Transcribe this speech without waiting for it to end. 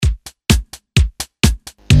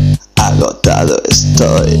Agotado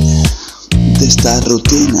estoy de esta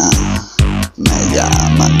rutina, me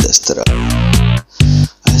llaman destroy.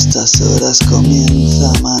 A estas horas comienza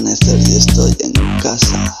a amanecer y estoy en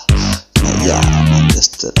casa, me llaman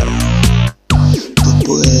destroy. ¿Tú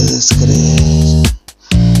puedes creer?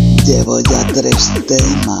 Llevo ya 3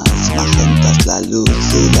 temas, magentas la luz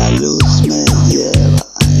y la luz me lleva,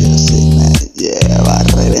 yo sí me lleva,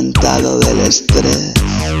 reventado del estrés.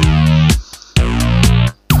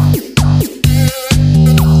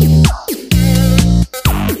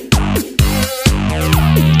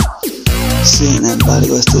 Sin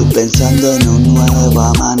embargo estoy pensando en un nuevo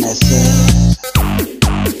amanecer.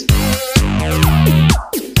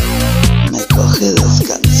 Me coge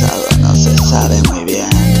descansado, no se sabe muy bien.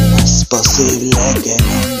 Es posible que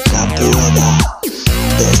nunca pueda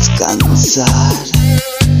descansar.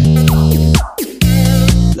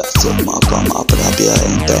 Lo asumo como propio e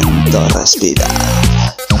intento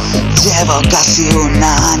respirar. Llevo casi 1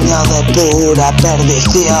 año de pura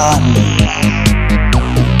perdición.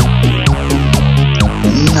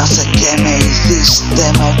 No sé qué me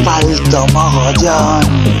hiciste, me faltó mogollón.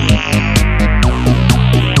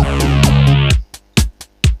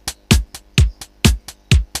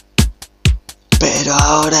 Pero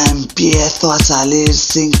ahora empiezo a salir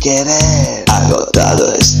sin querer.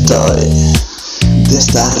 Agotado estoy de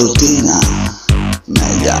esta rutina,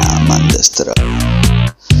 me llaman destroy.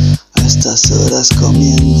 A estas horas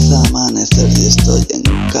comienza a amanecer y estoy en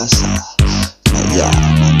casa, me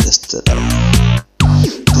llaman destroy.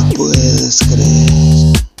 ¿Tú puedes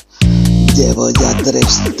creer? Llevo ya 3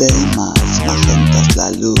 temas, magentas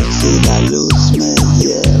la luz y la luz me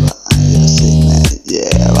lleva, yo sí me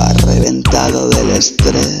lleva, reventado del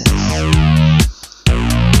estrés.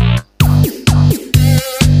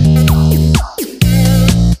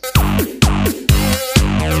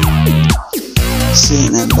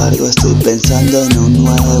 Sin embargo estoy pensando en un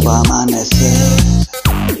nuevo amanecer.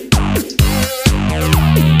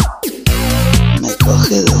 Me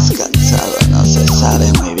coge descansado, no se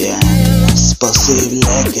sabe muy bien. Es posible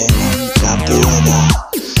que nunca pueda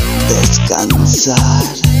descansar.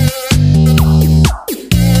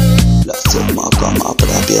 Lo asumo como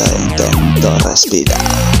propio e intento respirar.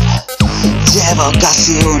 Llevo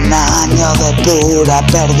casi 1 año de pura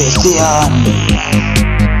perdición.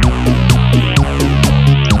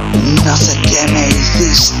 No sé qué me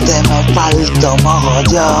hiciste, me faltó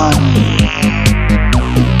mogollón.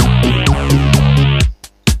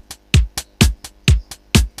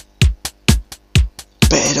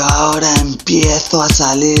 Pero ahora empiezo a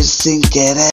salir sin querer.